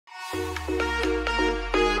Hey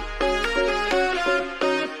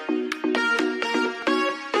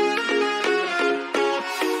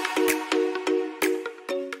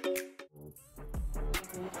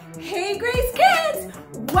Grace Kids!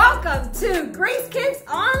 Welcome to Grace Kids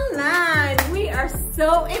Online. We are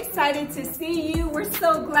so excited to see you. We're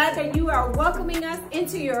so glad that you are welcoming us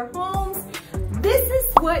into your homes. This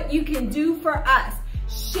is what you can do for us.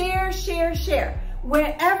 Share, share, share.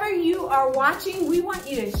 Wherever you are watching, we want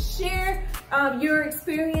you to share your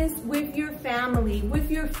experience with your family,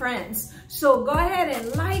 with your friends. So go ahead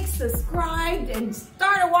and like, subscribe, and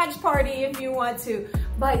start a watch party if you want to.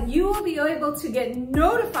 But you will be able to get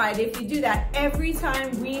notified if you do that every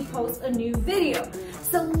time we post a new video.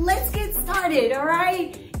 So let's get started, all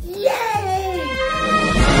right? Yay!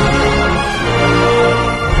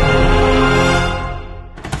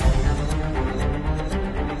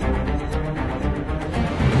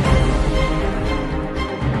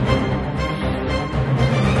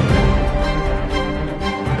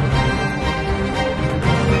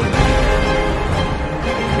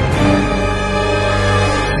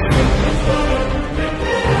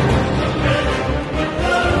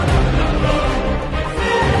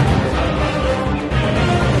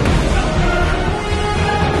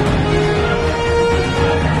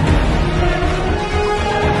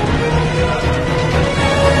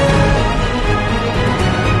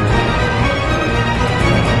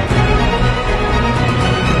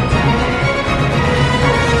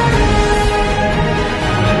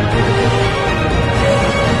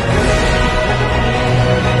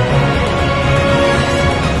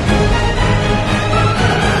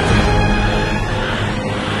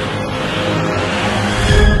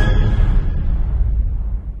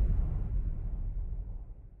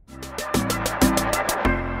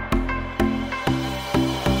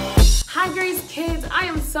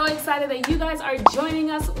 So excited that you guys are joining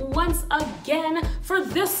us once again for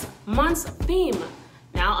this month's theme.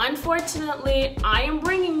 Now, unfortunately, I am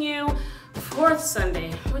bringing you fourth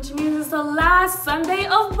Sunday, which means it's the last Sunday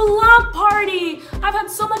of Block Party. I've had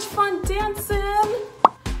so much fun dancing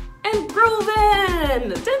and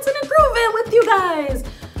grooving with you guys.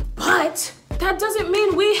 But that doesn't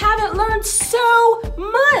mean we haven't learned so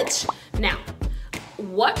much. Now,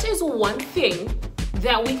 what is one thing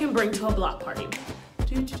that we can bring to a block party?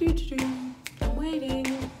 I'm waiting.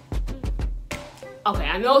 Okay,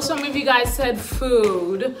 I know some of you guys said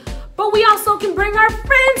food, but we also can bring our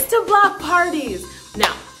friends to block parties.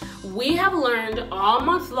 Now, we have learned all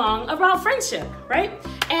month long about friendship, right?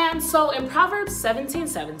 And so in Proverbs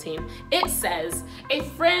 17:17, it says, "A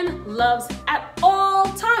friend loves at all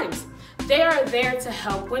times. They are there to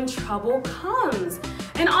help when trouble comes."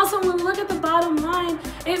 And also when we look at the bottom line,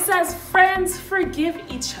 it says, "Friends forgive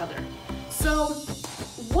each other." So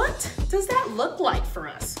what does that look like for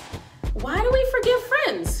us? Why do we forgive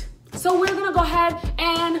friends? So we're gonna go ahead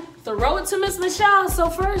and throw it to Miss Michelle. So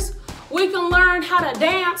first, we can learn how to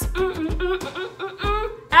dance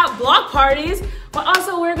at block parties, but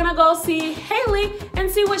also we're gonna go see Haley and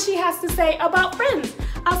see what she has to say about friends.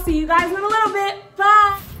 I'll see you guys in a little bit.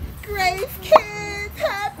 Bye. Grace Kids,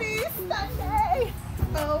 happy Sunday.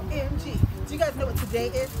 OMG. Do you guys know what today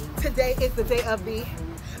is? Today is the day of the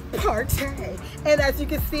party. And as you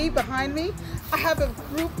can see behind me, I have a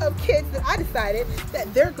group of kids that I decided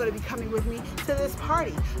that they're going to be coming with me to this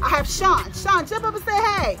party. I have Sean. Sean, jump up and say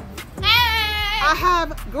hey. Hey. I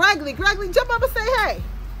have Gregory. Gregory, jump up and say hey.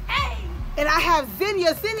 Hey. And I have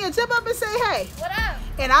Zinnia. Zinnia, jump up and say hey. What up?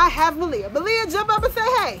 And I have Malia. Malia, jump up and say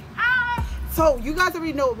hey. Hi. So you guys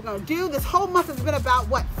already know what we're going to do. This whole month has been about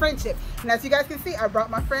what? Friendship. And as you guys can see, I brought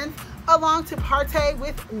my friends along to party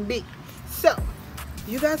with me. So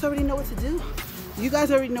you guys already know what to do. You guys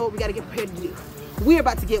already know what we got to get prepared to do. We're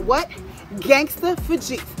about to get what? Gangsta for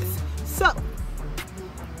Jesus. So,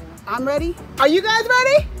 I'm ready. Are you guys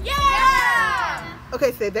ready? Yeah!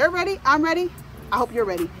 Okay, so they're ready. I'm ready. I hope you're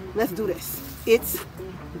ready. Let's do this. It's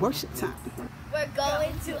worship time. We're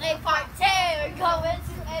going to a party. We're going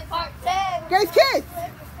to a party. Grace Kids,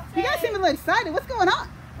 you guys seem a little excited. What's going on?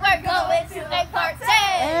 We're going to a party.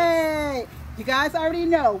 Hey, you guys already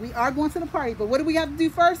know we are going to the party, but what do we have to do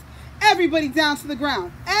first? Everybody down to the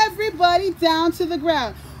ground. Everybody down to the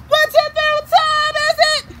ground. 1, 2, 3, what time is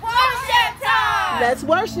it? Worship time. Let's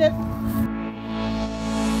worship.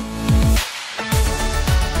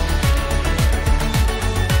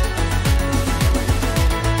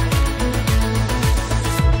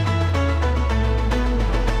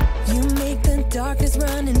 You make the darkness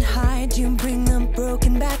run and hide. You bring the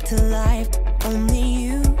broken back to life. Only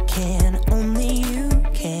you can, only you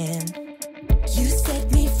can. You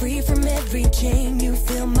set me free from every chain. You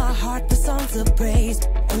fill my heart with songs of praise.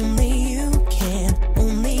 Only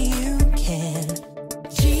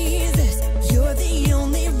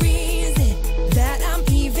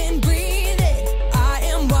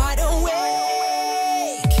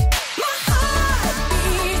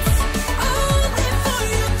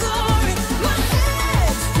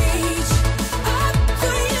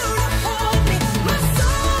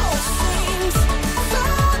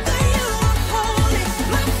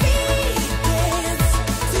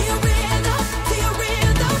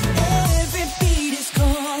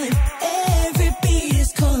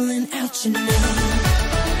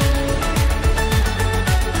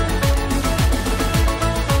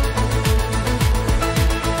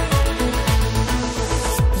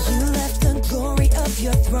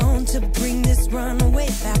to bring this runaway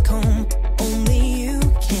back home. Only you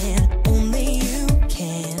can, only you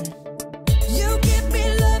can. You give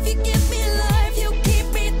me love, you give me life, you keep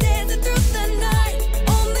me dancing through the night.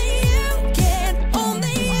 Only you can,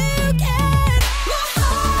 only you can. My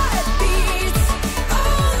heart beats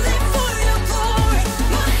only for your glory.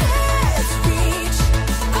 My hands reach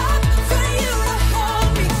up for you to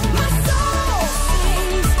hold me. My soul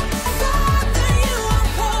sings, Father, you are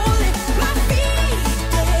holy. My feet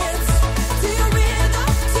dance to your rhythm,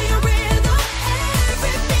 to your rhythm.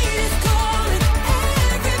 Every beat is calling,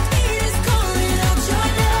 every beat is calling out your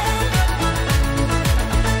name.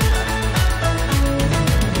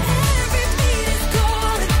 Every beat is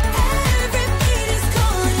calling, every beat is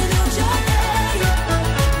calling out your name.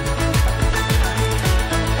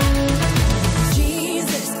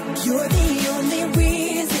 Jesus, you're the only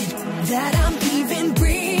reason that I'm even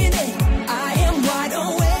breathing. I am wide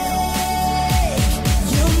awake.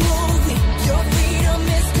 You're moving, your freedom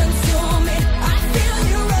is consuming. I feel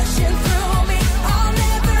you rushing through me. I'll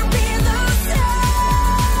never be the same.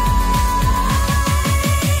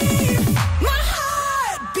 My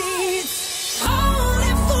heart beats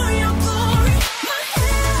only for your glory. My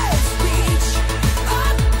hands reach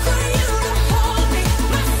up for you to hold me.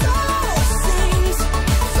 My soul sings,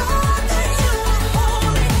 Father, you are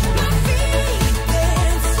holy. My feet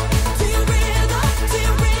dance to your rhythm, to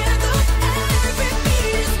your rhythm. Every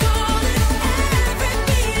beat is calling, every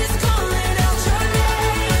beat is calling out your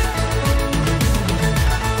name.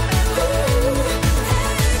 Ooh,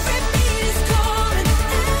 every beat is calling,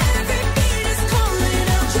 every beat is calling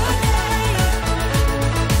out your name.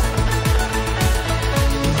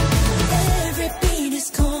 Every beat is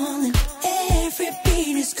calling, every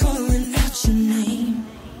beat is calling out your name.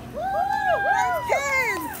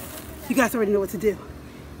 Kids! You guys already know what to do.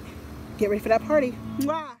 Get ready for that party.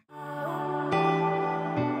 Mwah.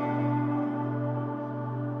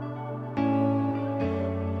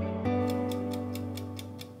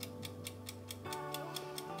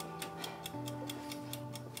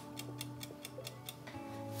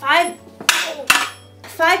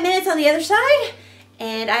 Five minutes on the other side,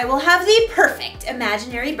 and I will have the perfect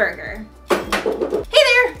imaginary burger. Hey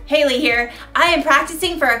there, Haley here. I am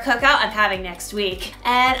practicing for a cookout I'm having next week,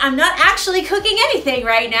 and I'm not actually cooking anything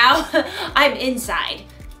right now. I'm inside.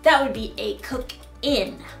 That would be a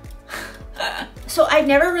cook-in. So I've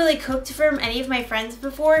never really cooked for any of my friends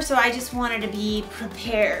before, so I just wanted to be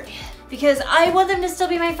prepared because I want them to still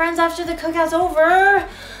be my friends after the cookout's over.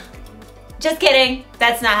 Just kidding,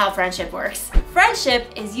 that's not how friendship works.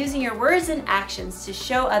 Friendship is using your words and actions to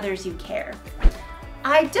show others you care.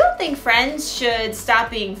 I don't think friends should stop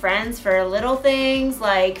being friends for little things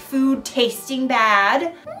like food tasting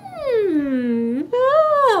bad.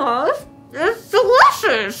 Oh, it's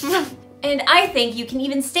delicious. And I think you can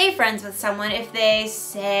even stay friends with someone if they,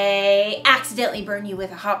 say, accidentally burn you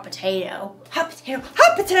with a hot potato. Hot potato,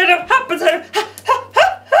 hot potato, hot potato, ha, ha,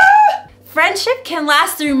 ha, ha. Friendship can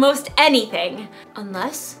last through most anything,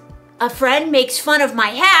 unless a friend makes fun of my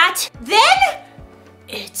hat, then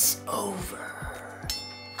it's over.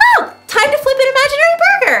 Oh, time to flip an imaginary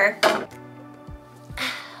burger.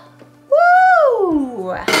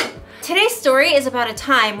 Woo! Today's story is about a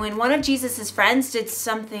time when one of Jesus's friends did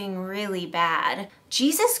something really bad.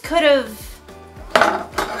 Jesus could have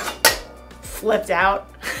flipped out.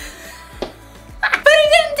 But he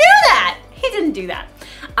didn't do that. He didn't do that.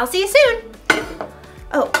 I'll see you soon.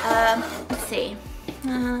 Oh, let's see.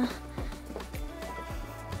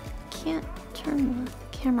 Can't turn the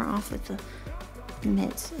camera off with the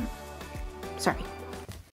mids. Sorry.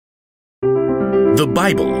 The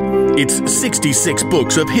Bible. It's 66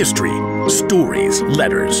 books of history, stories,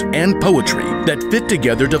 letters, and poetry that fit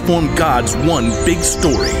together to form God's one big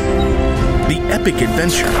story. The epic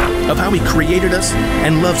adventure of how He created us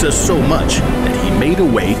and loves us so much that He made a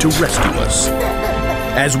way to rescue us.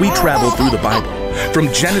 As we travel through the Bible,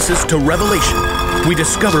 from Genesis to Revelation, we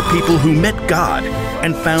discover people who met God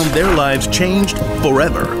and found their lives changed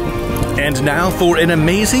forever. And now for an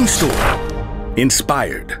amazing story,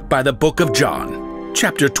 inspired by the book of John,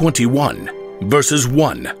 chapter 21, verses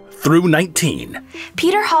 1 through 19.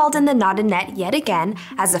 Peter hauled in the knotted net yet again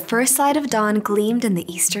as the first light of dawn gleamed in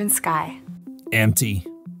the eastern sky. Empty.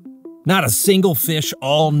 Not a single fish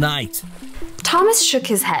all night. Thomas shook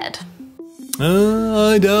his head.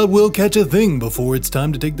 I doubt we'll catch a thing before it's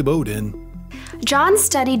time to take the boat in. John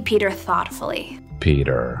studied Peter thoughtfully.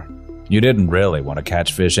 Peter, you didn't really want to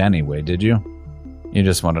catch fish anyway, did you? You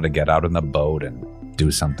just wanted to get out in the boat and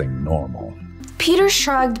do something normal. Peter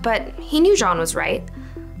shrugged, but he knew John was right.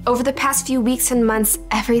 Over the past few weeks and months,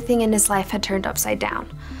 everything in his life had turned upside down.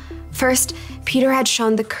 First, Peter had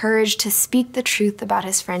shown the courage to speak the truth about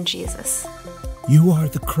his friend Jesus. You are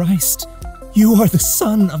the Christ. You are the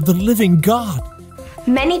Son of the living God.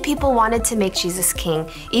 Many people wanted to make Jesus king,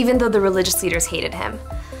 even though the religious leaders hated him.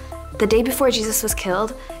 The day before Jesus was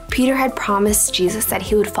killed, Peter had promised Jesus that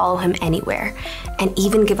he would follow him anywhere, and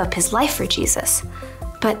even give up his life for Jesus.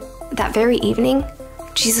 But that very evening,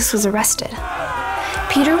 Jesus was arrested.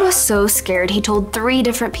 Peter was so scared he told 3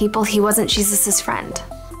 different people he wasn't Jesus' friend.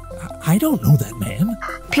 I don't know that man.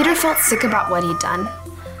 Peter felt sick about what he'd done,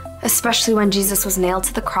 especially when Jesus was nailed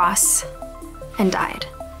to the cross and died.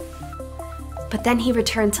 But then he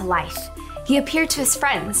returned to life. He appeared to his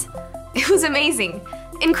friends. It was amazing,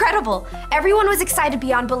 incredible. Everyone was excited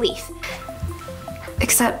beyond belief.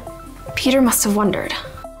 Except Peter must have wondered.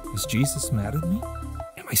 Is Jesus mad at me?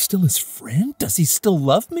 Am I still his friend? Does he still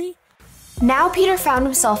love me? Now Peter found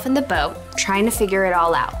himself in the boat, trying to figure it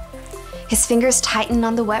all out. His fingers tightened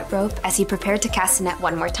on the wet rope as he prepared to cast the net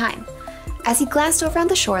one more time. As he glanced over on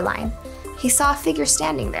the shoreline, he saw a figure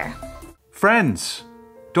standing there. Friends,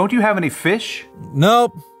 don't you have any fish?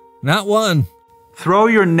 Nope, not one. Throw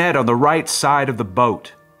your net on the right side of the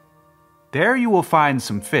boat. There you will find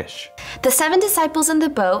some fish. The 7 disciples in the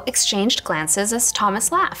boat exchanged glances as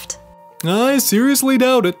Thomas laughed. I seriously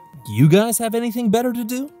doubt it. You guys have anything better to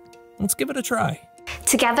do? Let's give it a try.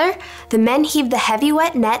 Together, the men heaved the heavy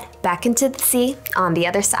wet net back into the sea on the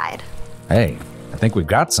other side. Hey, I think we've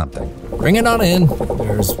got something. Bring it on in.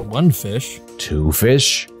 There's 1 fish. 2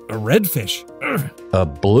 fish. A red fish. A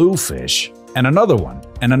blue fish. And another one.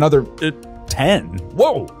 And another 10.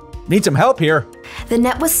 Whoa! Need some help here. The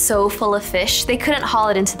net was so full of fish, they couldn't haul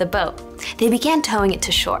it into the boat. They began towing it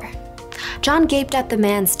to shore. John gaped at the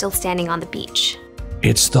man still standing on the beach.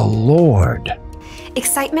 It's the Lord.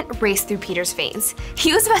 Excitement raced through Peter's veins.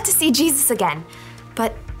 He was about to see Jesus again.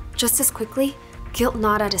 But just as quickly, guilt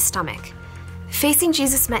gnawed at his stomach. Facing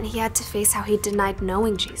Jesus meant he had to face how he denied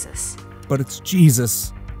knowing Jesus. But it's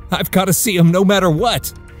Jesus. I've got to see him no matter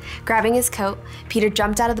what. Grabbing his coat, Peter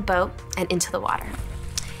jumped out of the boat and into the water.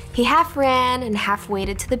 He half ran and half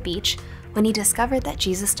waded to the beach when he discovered that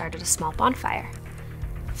Jesus started a small bonfire.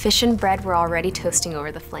 Fish and bread were already toasting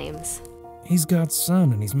over the flames. He's God's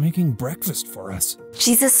son and he's making breakfast for us.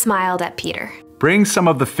 Jesus smiled at Peter. Bring some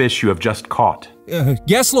of the fish you have just caught.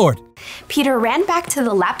 Yes, Lord. Peter ran back to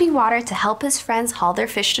the lapping water to help his friends haul their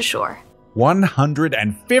fish to shore.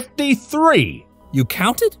 153. You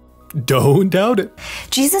counted? Don't doubt it.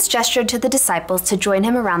 Jesus gestured to the disciples to join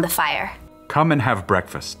him around the fire. Come and have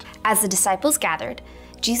breakfast. As the disciples gathered,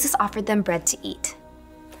 Jesus offered them bread to eat.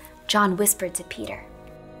 John whispered to Peter,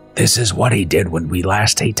 This is what he did when we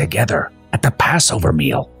last ate together at the Passover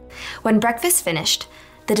meal. When breakfast finished,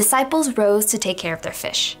 the disciples rose to take care of their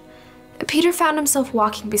fish. Peter found himself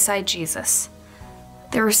walking beside Jesus.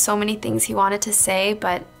 There were so many things he wanted to say,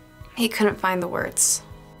 but he couldn't find the words.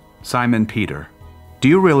 Simon Peter, do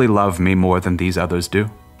you really love me more than these others do?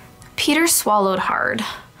 Peter swallowed hard.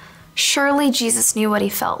 Surely Jesus knew what he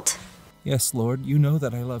felt. Yes, Lord, you know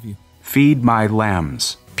that I love you. Feed my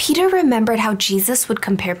lambs. Peter remembered how Jesus would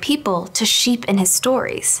compare people to sheep in his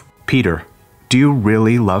stories. Peter, do you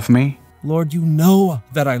really love me? Lord, you know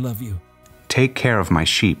that I love you. Take care of my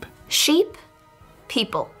sheep. Sheep?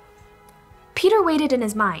 People. Peter waited in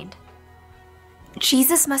his mind.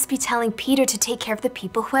 Jesus must be telling Peter to take care of the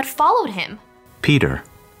people who had followed him. Peter,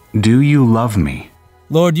 do you love me?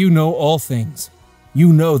 Lord, you know all things.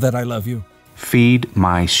 You know that I love you. Feed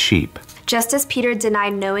my sheep. Just as Peter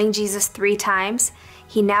denied knowing Jesus 3 times,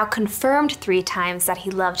 he now confirmed 3 times that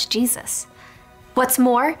he loved Jesus. What's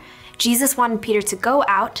more, Jesus wanted Peter to go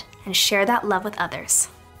out and share that love with others.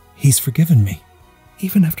 He's forgiven me,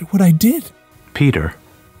 even after what I did. Peter,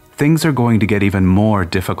 things are going to get even more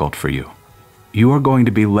difficult for you. You are going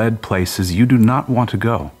to be led places you do not want to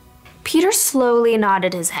go. Peter slowly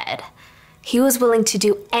nodded his head. He was willing to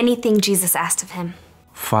do anything Jesus asked of him.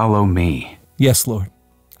 Follow me. Yes, Lord,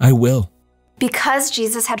 I will. Because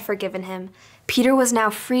Jesus had forgiven him, Peter was now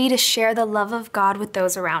free to share the love of God with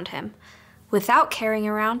those around him, without carrying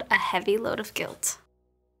around a heavy load of guilt.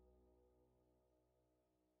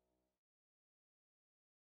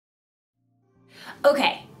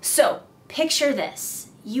 Okay, so picture this.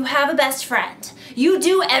 You have a best friend. You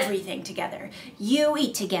do everything together. You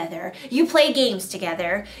eat together. You play games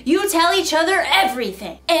together. You tell each other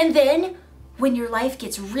everything. And then, when your life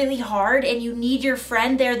gets really hard and you need your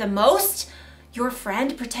friend there the most, your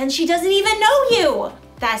friend pretends she doesn't even know you.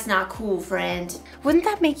 That's not cool, friend. Wouldn't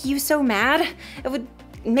that make you so mad? It would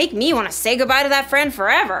make me want to say goodbye to that friend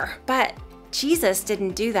forever. But Jesus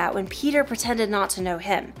didn't do that when Peter pretended not to know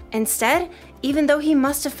him. Instead, even though he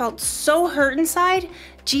must have felt so hurt inside,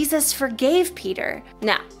 Jesus forgave Peter.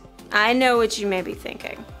 Now, I know what you may be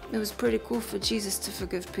thinking. It was pretty cool for Jesus to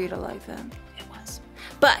forgive Peter like that. It was.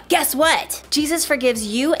 But guess what? Jesus forgives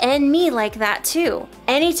you and me like that too.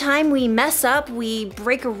 Anytime we mess up, we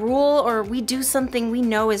break a rule, or we do something we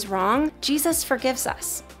know is wrong, Jesus forgives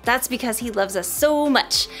us. That's because he loves us so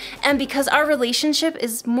much, and because our relationship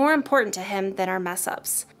is more important to him than our mess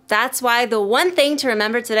ups. That's why the one thing to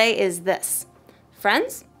remember today is this.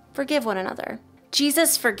 Friends, forgive one another.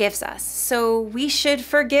 Jesus forgives us, so we should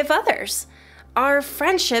forgive others. Our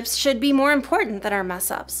friendships should be more important than our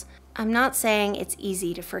mess ups. I'm not saying it's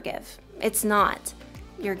easy to forgive. It's not.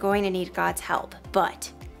 You're going to need God's help,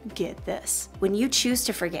 but get this. When you choose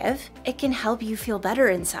to forgive, it can help you feel better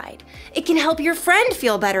inside. It can help your friend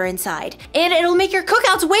feel better inside, and it'll make your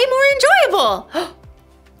cookouts way more enjoyable.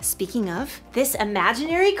 Speaking of, this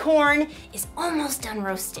imaginary corn is almost done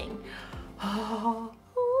roasting. Oh,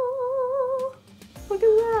 look at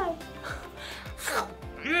that.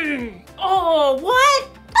 Oh, what?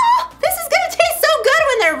 Oh, this is gonna taste so good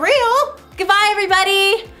when they're real. Goodbye,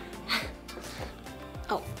 everybody.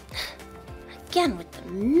 Oh, again with the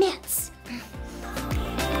mitts.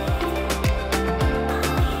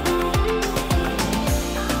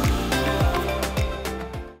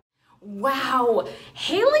 Wow,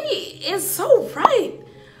 Haley is so right.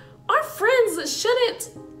 Our friends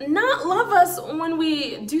shouldn't not love us when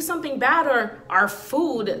we do something bad or our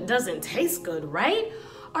food doesn't taste good, right?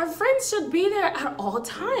 Our friends should be there at all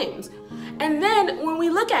times. And then when we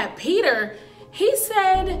look at Peter, he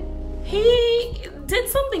said he did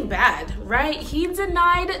something bad, right? He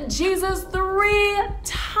denied Jesus 3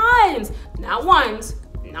 times. Not once,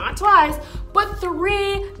 not twice, but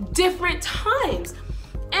 3 different times.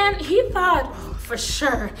 And he thought, oh, for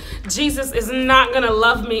sure, Jesus is not gonna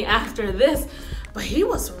love me after this. But he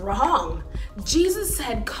was wrong. Jesus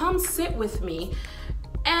said, come sit with me.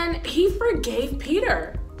 And he forgave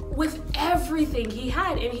Peter with everything he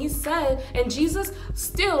had. And he said, and Jesus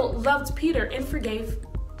still loved Peter and forgave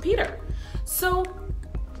Peter. So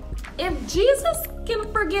if Jesus can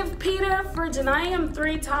forgive Peter for denying him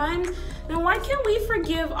 3 times, then why can't we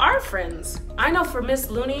forgive our friends? I know for Miss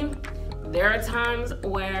Looney, there are times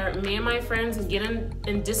where me and my friends get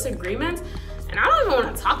in disagreements, and I don't even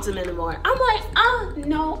want to talk to them anymore. I'm like,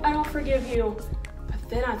 no, I don't forgive you. But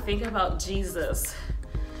then I think about Jesus.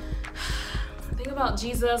 I think about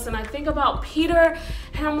Jesus and I think about Peter,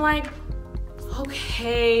 and I'm like,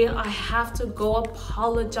 okay, I have to go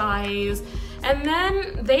apologize. And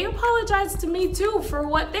then they apologize to me too for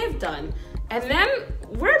what they've done. And then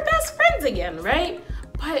we're best friends again, right?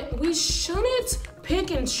 But we shouldn't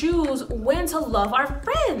pick and choose when to love our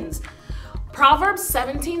friends. Proverbs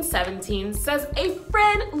 17:17 says, a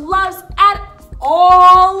friend loves at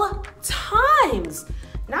all times,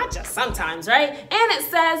 not just sometimes, right? And it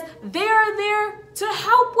says they are there to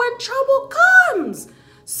help when trouble comes.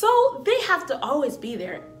 So they have to always be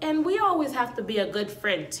there, and we always have to be a good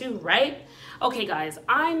friend too, right? Okay guys,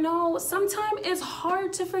 I know sometimes it's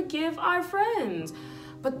hard to forgive our friends,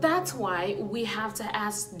 but that's why we have to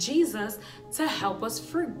ask Jesus to help us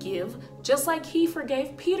forgive, just like he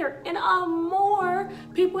forgave Peter and more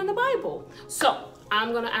people in the Bible. So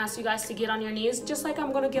I'm gonna ask you guys to get on your knees, just like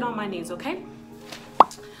I'm gonna get on my knees, okay?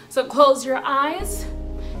 So close your eyes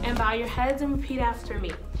and bow your heads and repeat after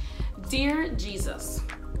me. Dear Jesus,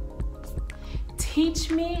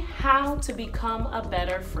 teach me how to become a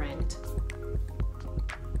better friend.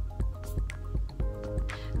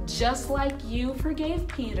 Just like you forgave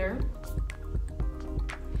Peter,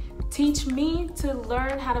 teach me to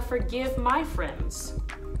learn how to forgive my friends.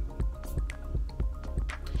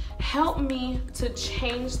 Help me to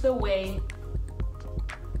change the way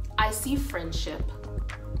I see friendship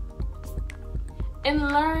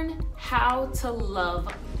and learn how to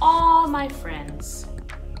love all my friends.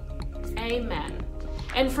 Amen.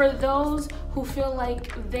 And for those who feel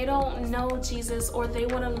like they don't know Jesus or they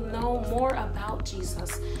want to know more about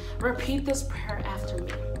Jesus, repeat this prayer after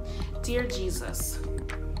me. Dear Jesus,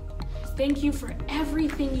 thank you for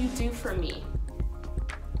everything you do for me.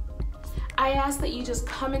 I ask that you just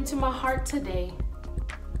come into my heart today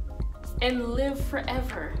and live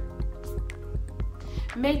forever.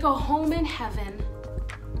 Make a home in heaven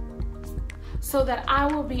so that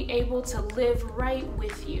I will be able to live right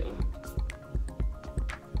with you.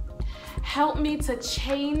 Help me to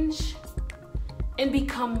change and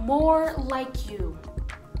become more like you.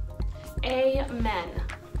 Amen.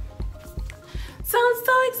 Sounds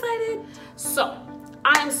so excited. So,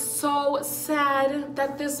 I'm so sad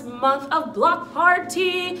that this month of block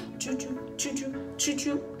party,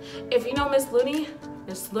 if you know Miss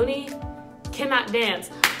Looney cannot dance,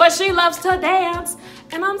 but she loves to dance.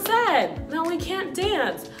 And I'm sad, no, we can't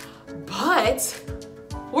dance. But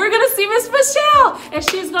we're gonna see Miss Michelle, and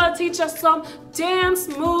she's gonna teach us some dance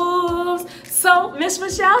moves. So, Miss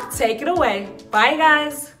Michelle, take it away. Bye,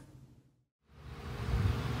 guys.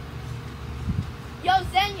 Yo,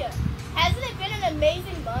 Xenia, hasn't it been an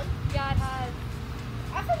amazing month? Yeah, it has.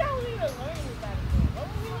 I forgot what we were learning about it. What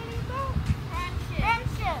were we learning about?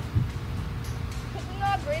 Friendship. Isn't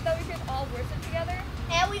that great that we could all worship together?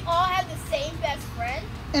 And we all have the same best friend.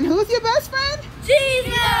 And who's your best friend?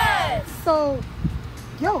 Jesus! So,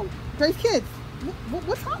 yo, Grace Kids,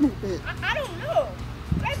 what time is it? I don't know.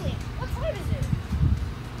 Gregory, what time is it?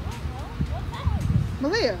 I don't know. What time is it?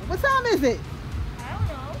 Malia, what time is it? I don't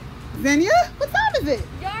know. Xenia, what time is it?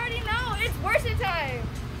 You already know. It's worship time.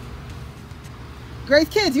 Grace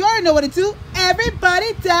Kids, you already know what to do.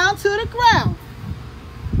 Everybody down to the ground.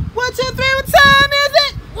 1, 2, 3, what time is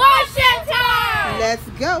it? Worship time! Let's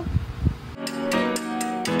go.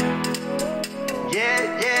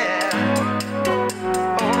 Yeah.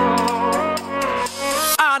 Oh.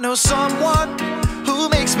 I know someone who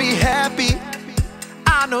makes me happy.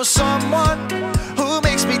 I know someone who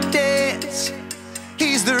makes me dance.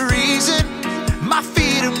 He's the reason my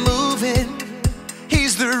feet are moving.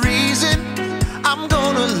 He's the reason I'm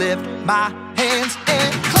gonna lift my hands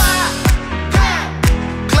and clap,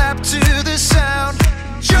 clap to the sound.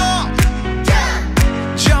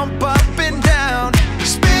 Jump up and down,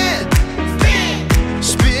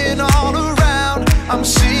 spin all around. I'm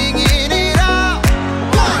singing it out.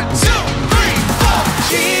 1, 2, 3, 4.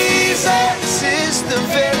 Jesus is the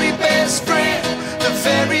very best friend, the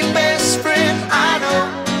very best friend I know.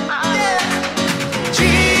 Yeah.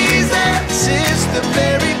 Jesus is the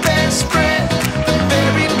very best friend, the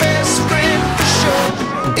very best friend for sure.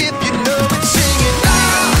 If you know it, sing it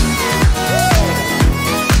loud.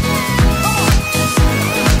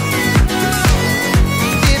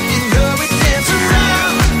 If you know it, dance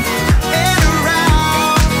around and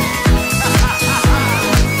around.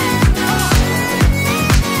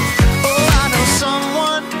 Oh, I know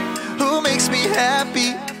someone who makes me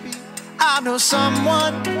happy. I know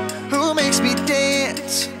someone who makes me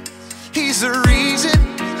dance. He's the reason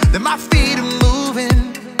that my feet are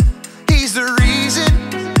moving. He's the reason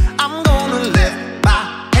I'm gonna lift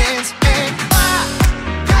my hands and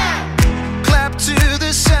clap to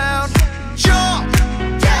the sound.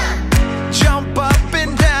 Jump up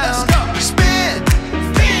and down,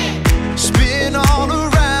 spin all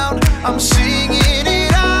around. I'm singing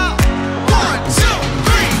it out. 1, 2,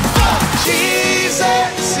 3, 4.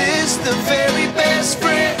 Jesus is the very best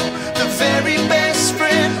friend, the very best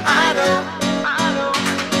friend I know.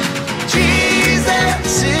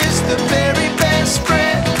 Jesus is the very best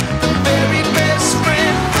friend, the very best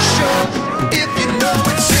friend for sure. If you know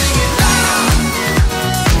it, sing it loud.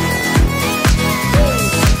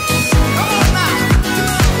 Come on now.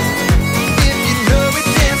 If you know it,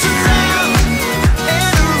 dance around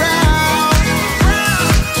and around.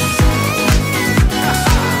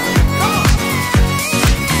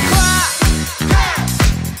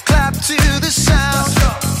 Clap to the sound.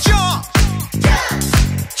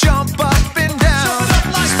 Jump up and down.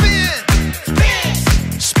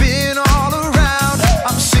 Spin all around.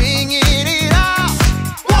 I'm singing it out.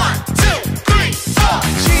 1, 2, 3, 4.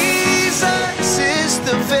 Jesus is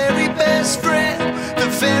the very best friend, the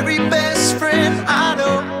very best friend I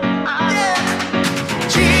know. Yeah.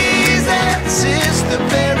 Jesus is the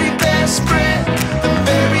very best friend, the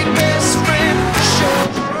very best friend for sure.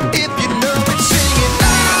 If you know it, sing it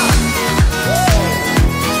loud.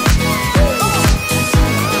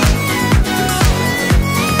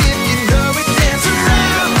 If you know it, dance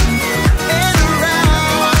around and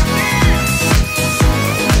around.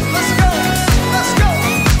 Let's go, let's go.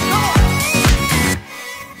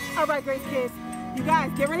 All right, Grace Kids, you guys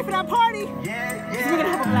get ready for that party. Yeah. We're gonna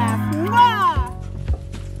have a blast. Mwah!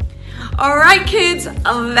 All right, kids,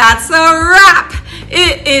 that's a wrap.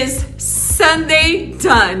 It is Sunday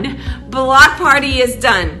done. Block party is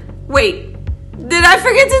done. Wait, did I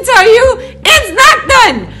forget to tell you? It's not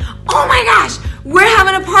done. Oh my gosh, we're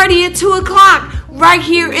having a party at 2 o'clock right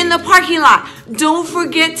here in the parking lot. Don't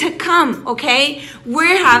forget to come, okay?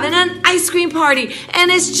 We're having an ice cream party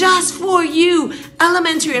and it's just for you.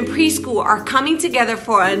 Elementary and preschool are coming together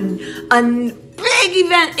for a big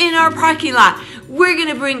event in our parking lot. We're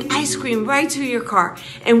gonna bring ice cream right to your car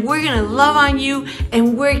and we're gonna love on you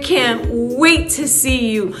and we can't wait to see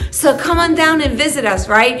you. So come on down and visit us,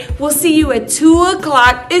 right? We'll see you at 2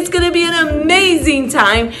 o'clock. It's gonna be an amazing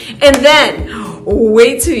time. And then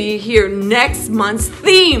wait till you hear next month's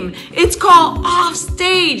theme. It's called Off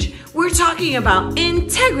Stage. We're talking about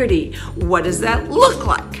integrity. What does that look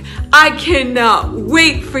like? I cannot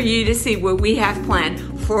wait for you to see what we have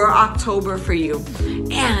planned for October for you.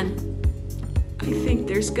 And I think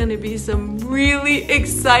there's gonna be some really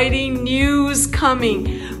exciting news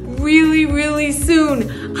coming really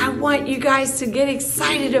soon. I want you guys to get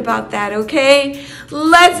excited about that, okay?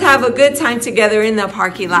 Let's have a good time together in the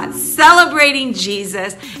parking lot, celebrating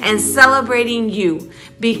Jesus and celebrating you,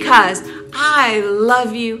 because I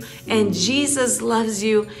love you and Jesus loves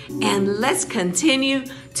you, and let's continue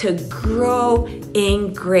to grow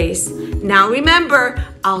in grace. Now remember,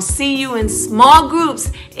 I'll see you in small groups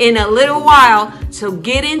in a little while, so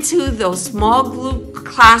get into those small group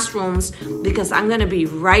classrooms because I'm gonna be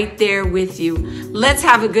right there with you. Let's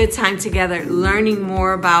have a good time together learning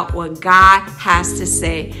more about what God has to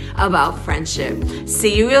say about friendship.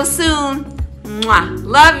 See you real soon. Mwah.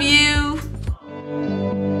 Love you.